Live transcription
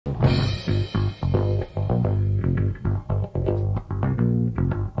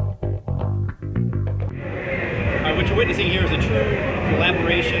true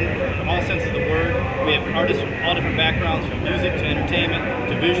collaboration from all senses of the word. We have artists from all different backgrounds, from music to entertainment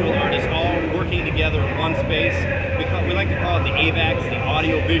to visual artists, all working together in one space. We like to call it the AVAX, the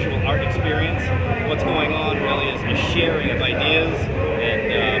audio-visual art experience. What's going on really is a sharing of ideas,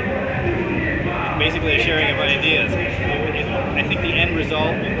 and basically a sharing of ideas. I think the end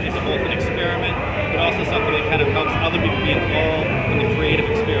result is both an experiment, but also something that kind of helps other people be involved in the creative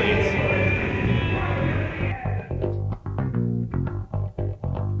experience.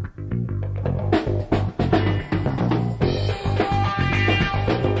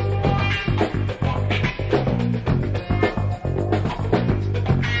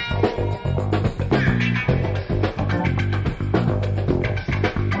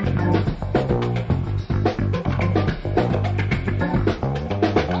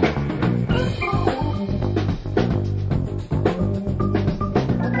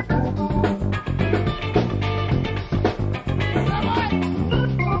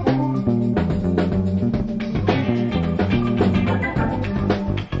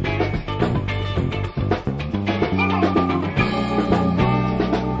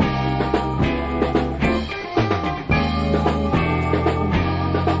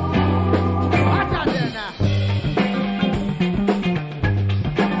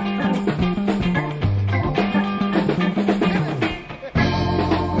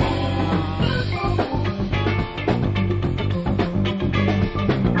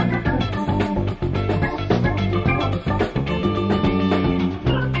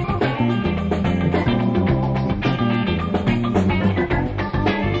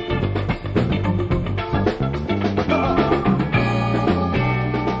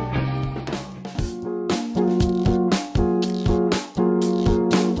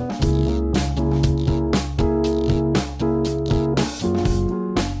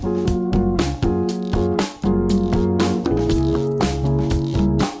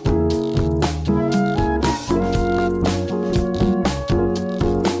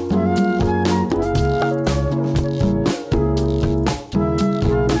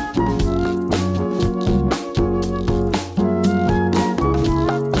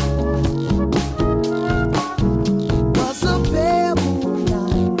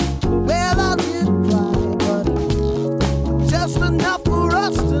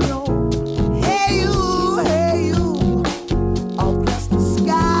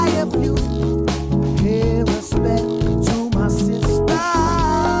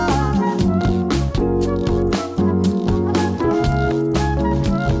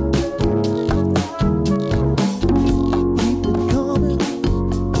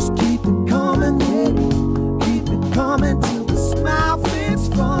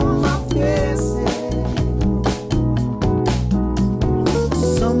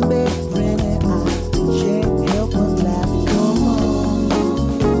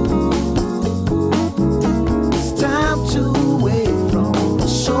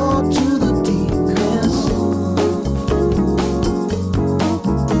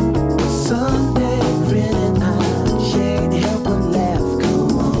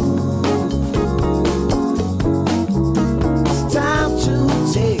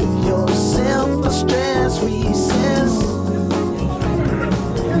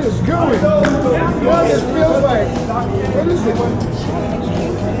 What it feels like? What is it?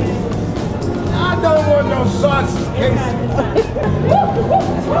 I don't want no sausage case.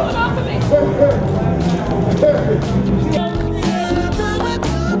 It's rolling off of me.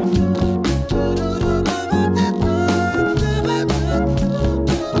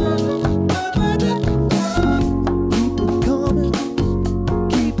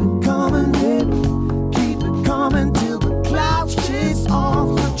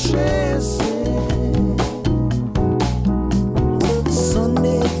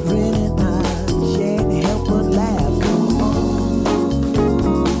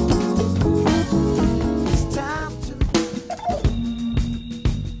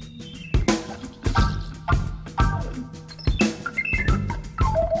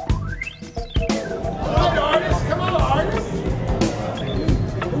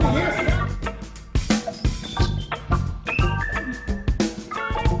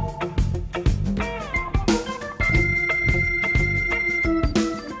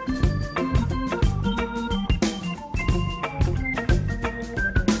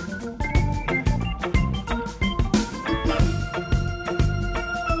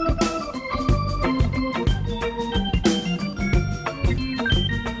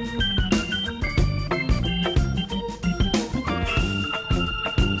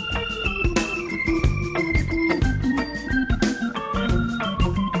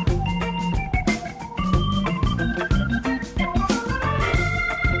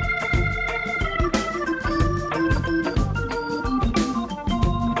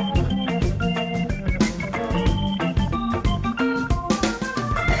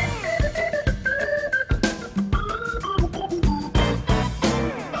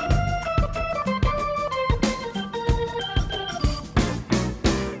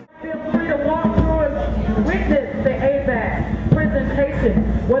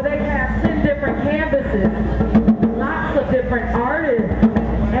 performances, lots of different artists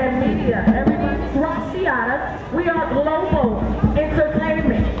and media. Everybody's Rashiata. We are global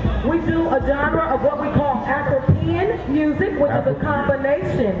entertainment. We do a genre of what we call African music, which is a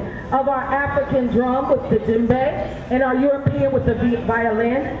combination of our African drum with the djembe and our European with the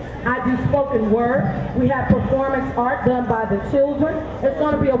violin. I do spoken word. We have performance art done by the children. It's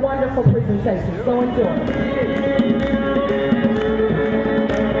going to be a wonderful presentation, so enjoy.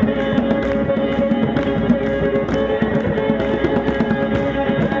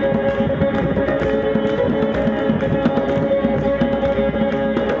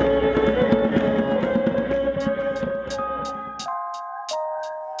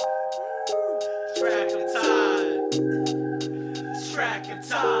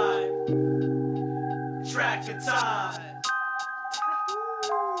 Track of time.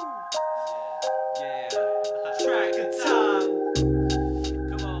 Yeah. Track of time.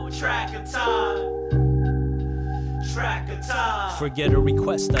 Come on, track of time. Track of time. Forget a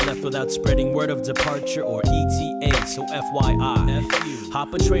request I left without spreading word of departure or ETA, so FYI. F you.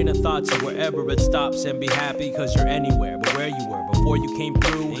 Hop a train of thought to wherever it stops and be happy cause you're anywhere but where you were before you came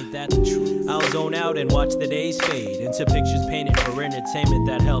through. Ain't that the truth? I'll zone out and watch the days fade into pictures painted for entertainment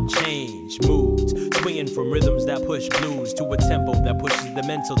that help change moods. Swinging from rhythms that push blues to a tempo that pushes the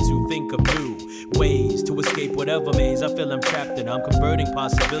mental to think of new ways to escape whatever maze I feel I'm trapped in. I'm converting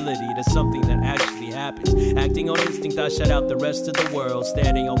possibility to something that actually happens. Acting on instinct, I shut out the rest of the world,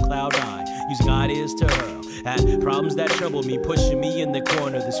 standing on cloud nine, using ideas to hurl at problems that trouble me, pushing me in the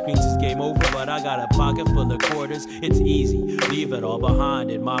corner. The screen says game over, but I got a pocket full of quarters. It's easy, leave it all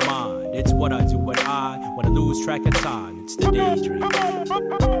behind in my mind. It's what I do when I lose track of time. It's the daydream.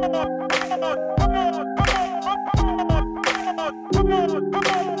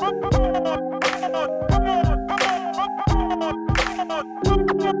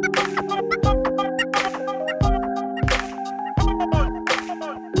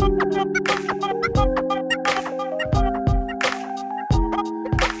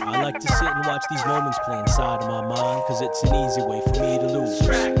 I like to sit and watch these moments play inside of my mind, cause it's an easy way for me to lose.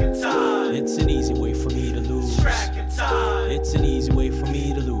 It's an easy way for me to lose. It's an easy way for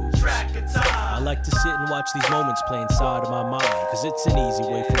me to lose. I like to sit and watch these moments play inside of my mind, cause it's an easy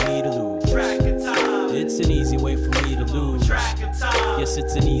way for me to lose. It's an easy way for me to lose. Yes,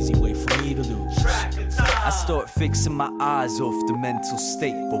 it's an easy way for me to lose. I start fixing my eyes off the mental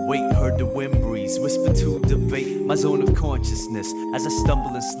state, but wait, heard the wind breeze, whisper to debate my zone of consciousness as I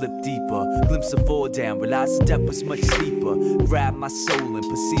stumble and slip deeper. Glimpse of fall down, realize the depth was much deeper. Grabbed my soul and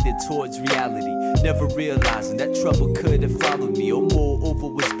proceeded towards reality, never realizing that trouble could have followed me, or moreover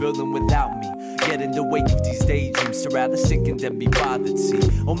was building without me. Yet in the wake of these daydreams, to rather sink than be bothered, see.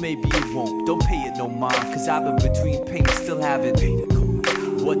 Or maybe you won't, don't pay it no mind, cause I've been between pain, still haven't paid it.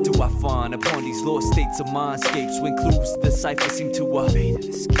 What do I find upon these lost states of mindscapes when clues to the cipher seem to evade and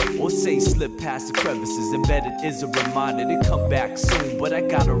escape? Or say slip past the crevices, embedded is a reminder to come back soon. But I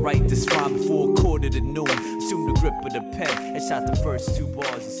gotta write this rhyme before 1:45 noon. Assume the grip of the pen and shot the first 2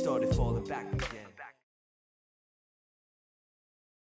 bars and started falling back again.